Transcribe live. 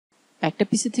একটা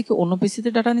পিসি থেকে অন্য পিসিতে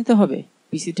ডাটা নিতে হবে,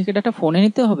 পিসি থেকে ডাটা ফোনে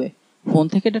নিতে হবে, ফোন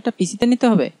থেকে ডাটা পিসিতে নিতে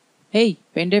হবে। এই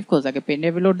পেনড্রাইভ খোঁজ, আগে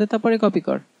পেনড্রাইভে লোড দে, তারপরে কপি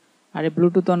কর। আরে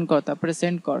ব্লুটুথ অন কর, তারপরে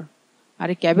সেন্ড কর।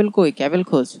 আরে ক্যাবেল কই, ক্যাবেল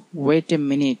খোঁজ। ওয়েট এ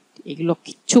মিনিট, এগুলো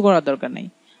কিচ্ছু করার দরকার নেই।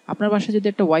 আপনার বাসায় যদি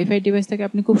একটা ওয়াইফাই ডিভাইস থাকে,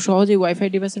 আপনি খুব সহজেই ওয়াইফাই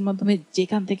ডিভাইসের মাধ্যমে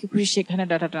যেখান থেকে খুশি সেখানে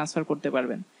ডাটা ট্রান্সফার করতে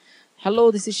পারবেন। Hello,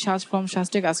 this is শাজ from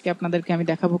শাজটেক। আজকে আপনাদেরকে আমি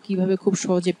দেখাবো কিভাবে খুব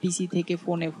সহজে পিসি থেকে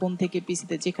ফোনে, ফোন থেকে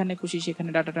পিসিতে যেখানে খুশি সেখানে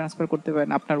ডাটা ট্রান্সফার করতে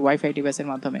পারেন আপনার ওয়াইফাই ডিভাইসের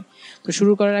মাধ্যমে। তো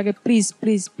শুরু করার আগে প্লিজ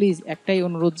প্লিজ প্লিজ একটাই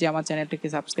অনুরোধ যে আমার চ্যানেলটাকে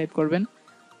সাবস্ক্রাইব করবেন।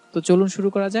 তো চলুন শুরু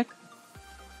করা যাক।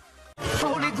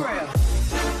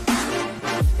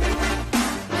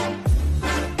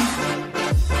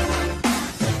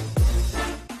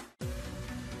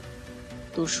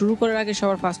 তো শুরু করার আগে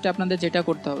সবার ফার্স্টে আপনাদের যেটা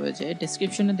করতে হবে যে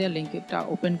ডেসক্রিপশনে দেওয়া লিঙ্কটা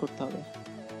ওপেন করতে হবে।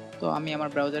 তো আমি আমার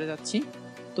ব্রাউজারে যাচ্ছি।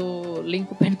 তো লিঙ্ক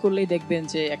ওপেন করলেই দেখবেন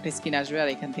যে একটা স্ক্রিন আসবে, আর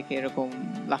এখান থেকে এরকম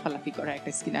লাফালাফি করা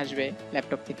একটা স্ক্রিন আসবে।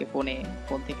 ল্যাপটপ থেকে ফোনে,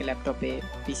 ফোন থেকে ল্যাপটপে,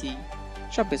 পিসি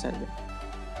সব কিছু আসবে।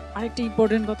 আরেকটা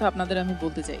ইম্পর্টেন্ট কথা আপনাদের আমি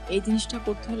বলতে চাই, এই জিনিসটা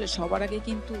করতে হলে সবার আগে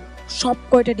কিন্তু সব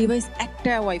কয়টা ডিভাইস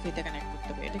একটা ওয়াইফাইতে কানেক্ট করতে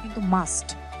হবে, এটা কিন্তু মাস্ট।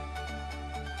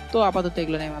 তো আপাতত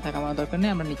এগুলো নিয়ে মাথা কামানোর দরকার নেই,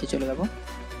 আমরা নিচে চলে যাবো।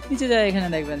 নিচে যায় এখানে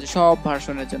দেখবেন যে সব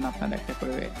ভার্সনের জন্য আপনার একটা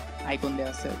করে আইকন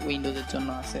দেওয়া আছে। উইন্ডোজের জন্য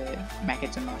আছে,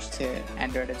 ম্যাকের জন্য আসছে,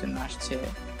 অ্যান্ড্রয়েডের জন্য আসছে,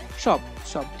 সব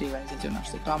সব ডিভাইসের জন্য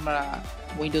আসছে। তো আমরা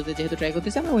উইন্ডোজে যেহেতু ট্রাই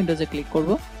করতেছি, আমরা উইন্ডোজে ক্লিক করব।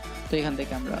 তো এখান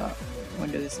থেকে আমরা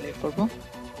উইন্ডোজে সিলেক্ট করব।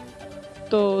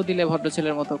 তো দিলে ভদ্র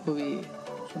ছেলের মতো খুবই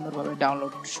সুন্দরভাবে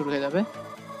ডাউনলোড শুরু হয়ে যাবে।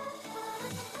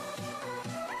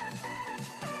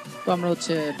 তো আমরা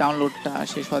হচ্ছে ডাউনলোডটা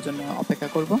শেষ হওয়ার জন্য অপেক্ষা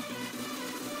করব।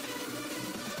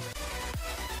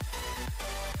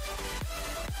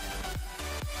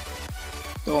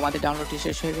 তো আমাদের ডাউনলোডটি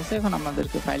শেষ হয়ে গেছে, এখন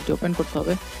আমাদেরকে ফাইলটি ওপেন করতে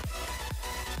হবে।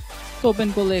 তো ওপেন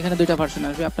করলে এখানে দুইটা ভার্সন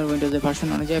আসবে, আপনার উইন্ডোজের ভার্সন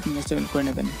অনুযায়ী আপনি ইনস্টল করে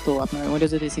নেবেন। তো আপনার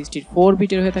উইন্ডোজ যদি 64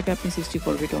 বিটের হয়ে থাকে আপনি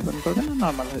 64 বিট ওপেন করবেন, আর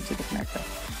নর্মাল হচ্ছে দেখুন একটা।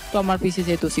 তো আমার পিসি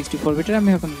যেহেতু 64 বিটের, আমি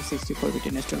এখন 64 বিট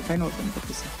ইনস্টল ফাইল ওপেন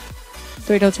করতেছি। তো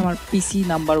এটা হচ্ছে আমার পিসি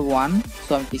নাম্বার 1।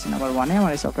 সো আমি পিসি নাম্বার 1-এ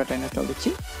আমার এই সফটওয়্যারটা ইনস্টল দিচ্ছি।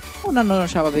 অন্যান্য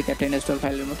স্বাভাবিক একটা ইনস্টল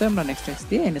ফাইলের মতো আমরা নেক্সট টেক্সট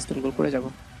দিয়ে ইনস্টল করে যাব।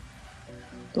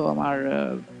 তো আমার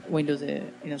উইন্ডোজে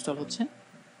ইনস্টল হচ্ছে।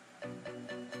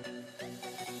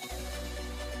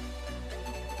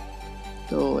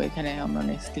 তো এখানে আমরা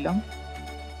নেক্সট দিলাম,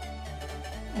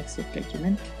 অ্যাকসেপ্ট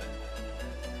এগ্রিমেন্ট,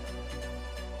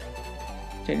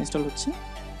 এটা ইনস্টল হচ্ছে।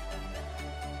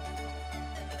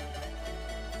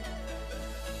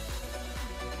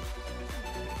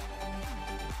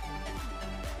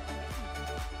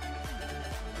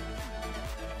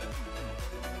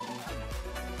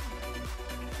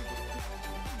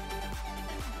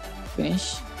 ফিনিশ।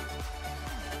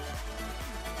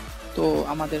 তো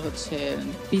আমাদের হচ্ছে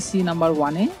পিসি নাম্বার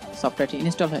 1-এ সফটওয়্যারটি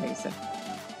ইনস্টল হয়ে গেছে।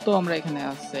 তো আমরা এখানে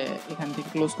এখান থেকে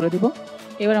ক্লোজ করে দিব।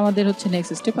 এবার আমাদের হচ্ছে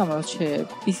নেক্সট স্টেপ, আমরা হচ্ছে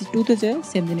পিসি 2-তে যে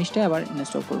সেম জিনিসটা আবার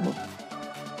ইনস্টল করব।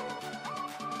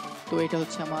 তো এটা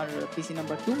হচ্ছে আমার পিসি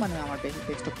নাম্বার 2, মানে আমার বেসিক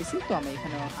ডেস্কটপ পিসি। তো আমি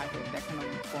এখানে আগে দেখানো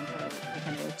কোনটা,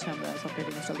 এখানে হচ্ছে আমরা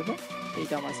সফটওয়্যার ইনস্টল দেবো।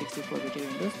 এইটা আমার 64 বিটের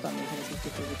উইন্ডোজ। তো আমি এখানে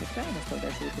 64 বিটেরটা ইনস্টল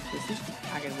দেওয়া শুরু করতেছি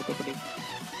আগের মতো করেই।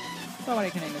 তো আমার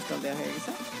এখানে ইনস্টল দেওয়া হয়ে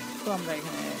গেছে। তো আমরা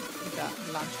এখানে এটা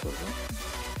লঞ্চ করব।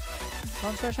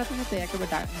 লঞ্চ করার সাথে সাথে একেবারে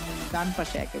ডান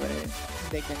পাশে একেবারে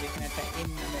দেখবেন যে এখানে একটা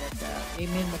এম নামের একটা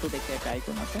এর মতো দেখতে একটা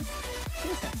আইকন আছে,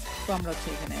 ঠিক আছে। তো আমরা হচ্ছে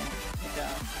এখানে এটা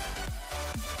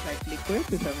রাইট ক্লিক করে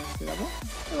প্রিফারেন্সে যাবো,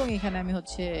 এবং এখানে আমি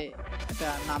হচ্ছে একটা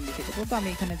নাম লিখে দেবো। তো আমি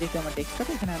এখানে যেহেতু আমার ডেস্কটপ,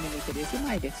 এখানে আমি লিখে দিয়েছি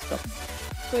মাই ডেস্কটপ।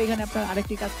 তো এখানে আপনার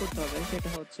আরেকটি কাজ করতে হবে, সেটা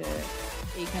হচ্ছে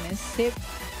এইখানে সেভ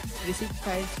রিসিভ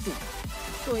ফাইলস টু।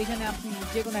 তো এখানে আপনি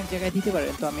যে কোনো এক জায়গায় দিতে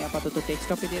পারেন। তো আমি আপাতত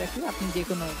ডেস্কটপে দিয়ে রাখি। আপনি যে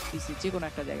কোনো পিসি যে কোনো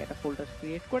একটা জায়গায় একটা ফোল্ডার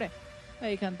ক্রিয়েট করে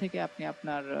এখান থেকে আপনি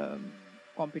আপনার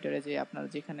কম্পিউটারে যে আপনার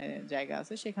যেখানে জায়গা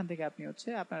আছে সেখান থেকে আপনি হচ্ছে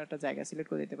আপনার একটা জায়গা সিলেক্ট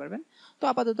করে দিতে পারবেন। তো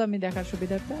আপাতত আমি দেখার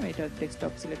সুবিধার্থে আমি এটা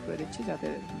ডেস্কটপ সিলেক্ট করে দিচ্ছি, যাতে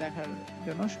দেখার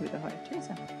জন্য সুবিধা হয়, ঠিক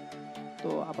আছে। তো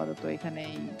আপাতত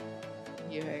এখানেই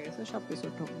ইয়ে হয়ে গেছে, সব কিছু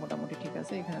মোটামুটি ঠিক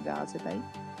আছে, এখানে যা আছে তাই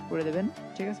করে দেবেন,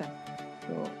 ঠিক আছে।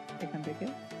 তো এখান থেকে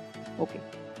ওকে।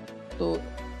 তো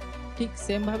ঠিক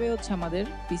সেম ভাবে হচ্ছে আমাদের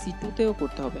পিসি 2-তেও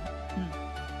করতে হবে।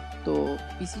 তো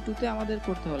পিসি 2-তে আমাদের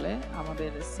করতে হলে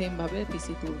আমাদের সেম ভাবে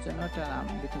পিসি 2-র জন্য একটা নাম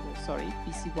দিতে হবে, সরি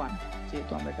পিসি 1,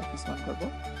 যেহেতু আমরা এটা পিসি 1 করব।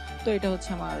 তো এটা হচ্ছে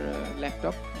আমার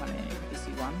ল্যাপটপ, মানে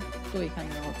পিসি 1। তো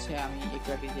এখানে হচ্ছে আমি একটু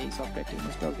আগে যে সফটওয়্যারটি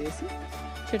ইনস্টল দিয়েছি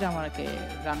সেটা আমাকে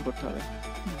রান করতে হবে।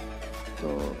 তো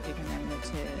এখানে আমি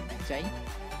হচ্ছে যাই,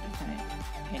 এখানে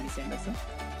এনি সেন্ড আছে।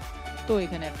 তো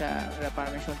এখানে একটা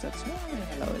পারমিশন চাচ্ছে,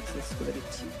 অ্যালাউ অ্যাক্সেস করে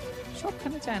দিচ্ছি।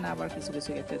 সবখানে চায় না, আবার কিছু কিছু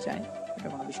ক্ষেত্রে চায়, এটা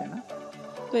কোনো বিষয় না।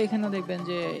 তো এখানেও দেখবেন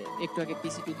যে একটু আগে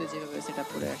PC2 তে যেভাবে সেটআপ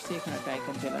করে আসছে এখানে একটা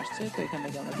আইকন চলে আসছে। তো এখান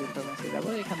থেকে আমরা পারফরম্যান্সে যাব।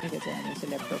 এখান থেকে চাই আমি হচ্ছে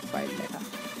ল্যাপটপ ফাইল লেখা।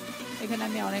 এখানে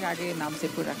আমি অনেক আগে নাম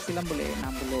সেভ করে রাখছিলাম বলে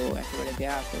নামগুলো একেবারে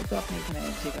দেয়া আছে। তো আপনি এখানে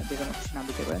যে কোনো কিছু নাম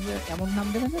দিতে পারেন, যে এমন নাম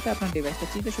দেবেন যাতে আপনার ডিভাইসটা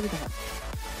চিনতে সুবিধা হয়।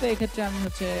 তো এক্ষেত্রে আমি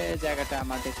হচ্ছে জায়গাটা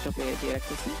আমার ডেস্কটপে দিয়ে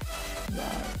রাখতেছি বা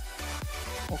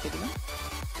ওকে দিলাম।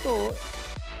 তো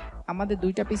আমাদের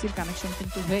 2টা পিসির কানেকশন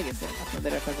কিন্তু হয়ে গেছে।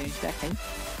 আপনাদের একটা জিনিস দেখাই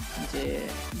যে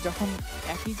যখন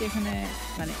একই যেখানে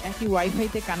মানে একই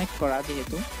ওয়াইফাইতে কানেক্ট করা,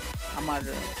 যেহেতু আমার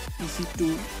PC2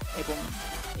 এবং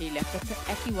এই ল্যাপটপটা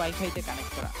একই ওয়াইফাইতে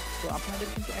কানেক্ট করা, তো আপনাদের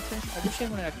কিন্তু একটা জিনিস অবশ্যই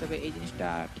মনে রাখতে হবে, এই জিনিসটা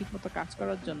ঠিকমতো কাজ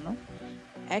করার জন্য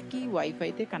একই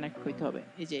ওয়াইফাইতে কানেক্ট হইতে হবে।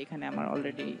 এই যে এখানে আমার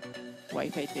অলরেডি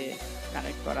ওয়াইফাইতে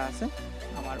কানেক্ট করা আছে,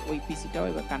 আমার ওই পিসিটাও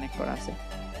এবার কানেক্ট করা আছে।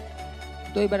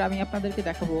 তো এবার আমি আপনাদেরকে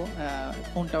দেখাবো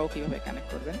ফোনটাও কিভাবে কানেক্ট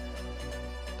করবেন।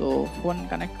 তো ফোন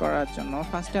কানেক্ট করার জন্য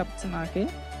ফার্স্টে আপনাকে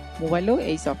মোবাইলেও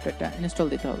এই সফটওয়্যারটা ইনস্টল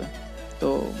দিতে হবে। তো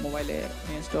মোবাইলে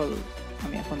ইনস্টল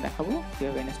আমি এখন দেখাবো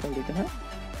কিভাবে ইনস্টল দিতে হয়।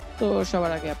 তো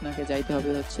সবার আগে আপনাকে যাইতে হবে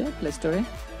হচ্ছে প্লে স্টোরে।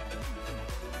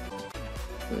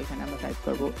 তো এখানে আমরা টাইপ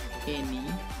করব এনি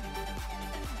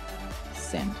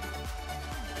সেন্ড।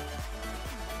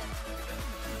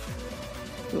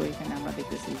 তো এখানে আমরা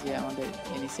দেখতেছি যে আমাদের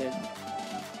এনি সেন্ড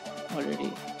অলরেডি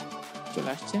চলে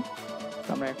আসছে। তো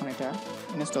আমরা এখন এটা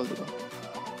ইনস্টল দেব।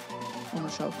 অন্য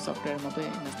সব সফটওয়্যারের মতো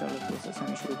ইনস্টলের প্রসেস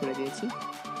আমি শুরু করে দিয়েছি।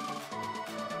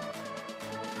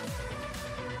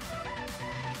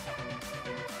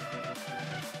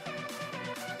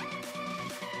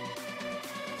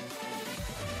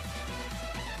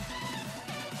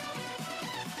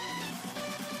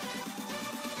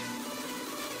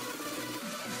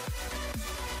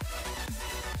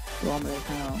 তো আমরা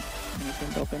এখানে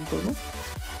এনিফ্রেন্ট ওপেন করব।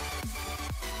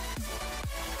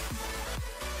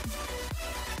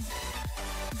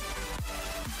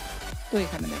 তো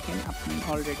এখানে দেখেন আপনি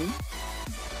অলরেডি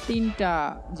 3টা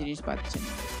জিনিস পাচ্ছেন।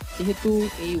 যেহেতু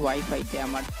এই ওয়াইফাইতে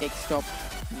আমার ডেস্কটপ,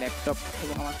 ল্যাপটপ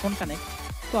এবং আমার ফোন কানেক্ট,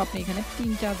 তো আপনি এখানে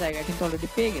 3টা জায়গা কিন্তু অলরেডি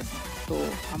পেয়ে গেছেন। তো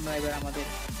আমরা এবার আমাদের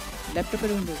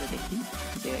ল্যাপটপের উইন্ডোজে দেখি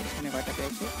যে এখানে কয়টা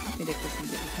পেয়েছে। আপনি দেখতেছেন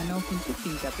যে এখানেও কিন্তু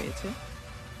 3টা পেয়েছে।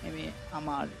 আমি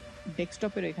আমার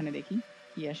ডেস্কটপের এখানে দেখি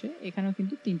কি আসে, এখানেও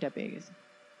কিন্তু 3টা পেয়ে গেছে।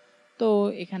 তো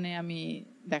এখানে আমি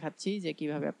দেখাচ্ছি যে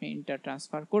কিভাবে আপনি ইন্টার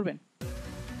ট্রান্সফার করবেন।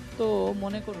 তো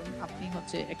মনে করুন আপনি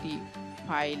হচ্ছে একটি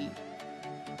ফাইল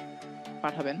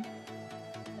পাঠাবেন।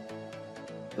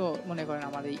 তো মনে করেন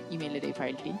আমার এই ইমেলের এই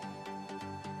ফাইলটি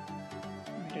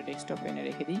আমি এটা ডেস্কটপে এনে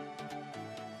রেখে দিই।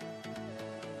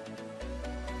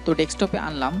 তো ডেস্কটপে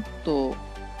আনলাম। তো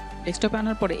ডেস্কটপে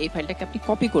আনার পরে এই ফাইলটাকে আপনি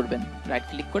কপি করবেন, রাইট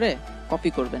ক্লিক করে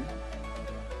কপি করবেন।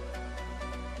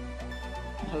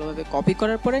 ভালোভাবে কপি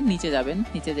করার পরে নিচে যাবেন,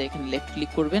 নিচে যাই এখানে লেফট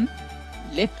ক্লিক করবেন।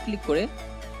 লেফট ক্লিক করে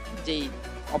যেই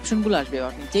অপশনগুলো আসবে,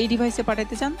 আপনি যেই ডিভাইসে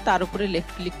পাঠাতে চান তার উপরে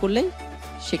লেফট ক্লিক করলেই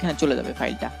সেখানে চলে যাবে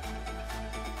ফাইলটা।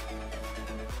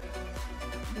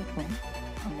 দেখুন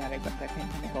আমি আরেকবার দেখাই,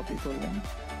 এখানে কপি করবেন,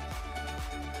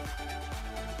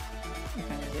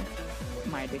 এখানে যে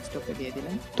মাই ডেস্কটপে দিয়ে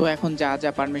দিলেন। তো এখন যা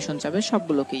যা পারমিশন চাবে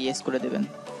সবগুলোকে ইয়েস করে দেবেন।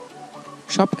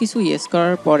 সবকিছু ইয়েস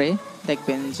করার পরে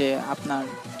দেখবেন যে আপনার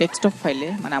ডেস্কটপ ফাইলে,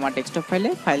 মানে আমার ডেস্কটপ ফাইলে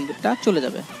ফাইলটা চলে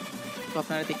যাবে। তো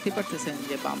আপনারা দেখতে পারতেছেন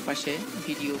যে বাম পাশে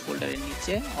ভিডিও ফোল্ডারের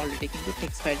নিচে অলরেডি কিন্তু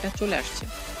টেক্সট ফাইলটা চলে আসছে।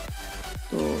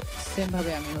 তো সেম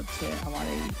ভাবে আমি হচ্ছে আমার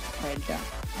এই ফাইলটা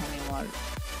আমি আমার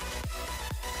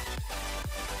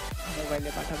মোবাইলে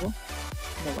পাঠাবো।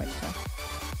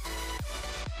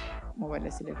 মোবাইলে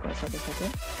সিলেক্ট করার সাথে সাথে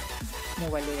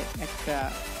মোবাইলে একটা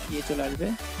চলে আসবে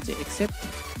যে অ্যাকসেপ্ট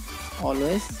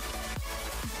অলওয়েজ।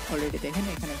 অলরেডি দেখেন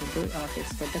এখানে কিন্তু আমার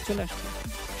টেক্সট ফাইলটা চলে আসছে।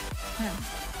 হ্যাঁ,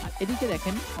 আর এদিকে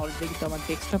দেখেন অলরেডি কিন্তু আমার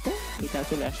ডেস্কটপে এটা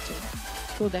চলে আসছে।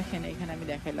 তো দেখেন এখানে আমি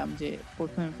দেখাইলাম যে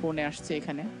প্রথমে ফোনে আসছে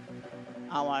এখানে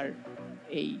আমার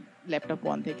এই ল্যাপটপ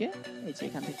 1 থেকে, এই যে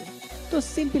এখান থেকে। তো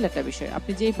সিম্পল একটা বিষয়,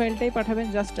 আপনি যেই ফাইলটাই পাঠাবেন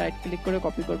জাস্ট রাইট ক্লিক করে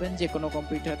কপি করবেন যে কোনো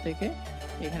কম্পিউটার থেকে,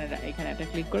 এখানে একটা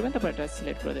ক্লিক করবেন, তারপর এটা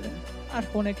সিলেক্ট করে দেবেন। আর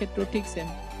ফোনের ক্ষেত্রেও ঠিক সেম।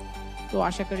 তো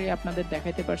আশা করি আপনাদের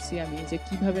দেখাইতে পারছি আমি যে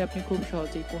কিভাবে আপনি খুব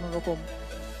সহজেই কোনো রকম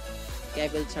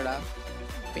কেবল ছাড়া,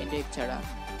 পেনড্রাইভ ছাড়া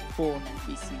ফোন,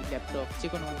 পিসি, ল্যাপটপ যে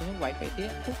কোনো মাধ্যমে ওয়াইফাইতে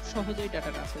খুব সহজেই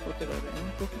ডাটা ট্রান্সফার করতে পারবেন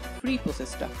এবং ফ্রি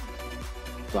প্রসেসটা।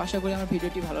 তো আশা করি আমার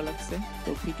ভিডিওটি ভালো লাগছে। তো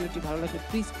ভিডিওটি ভালো লাগলে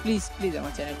প্লিজ প্লিজ প্লিজ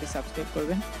আমার চ্যানেলটি সাবস্ক্রাইব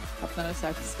করবেন। আপনারা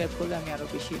সাবস্ক্রাইব করলে আমি আরও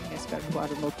বেশি ইন্সপায়ার হবো,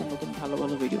 আরও নতুন নতুন ভালো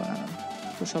ভালো ভিডিও বানানো।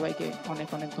 তো সবাইকে অনেক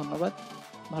অনেক ধন্যবাদ,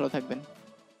 ভালো থাকবেন।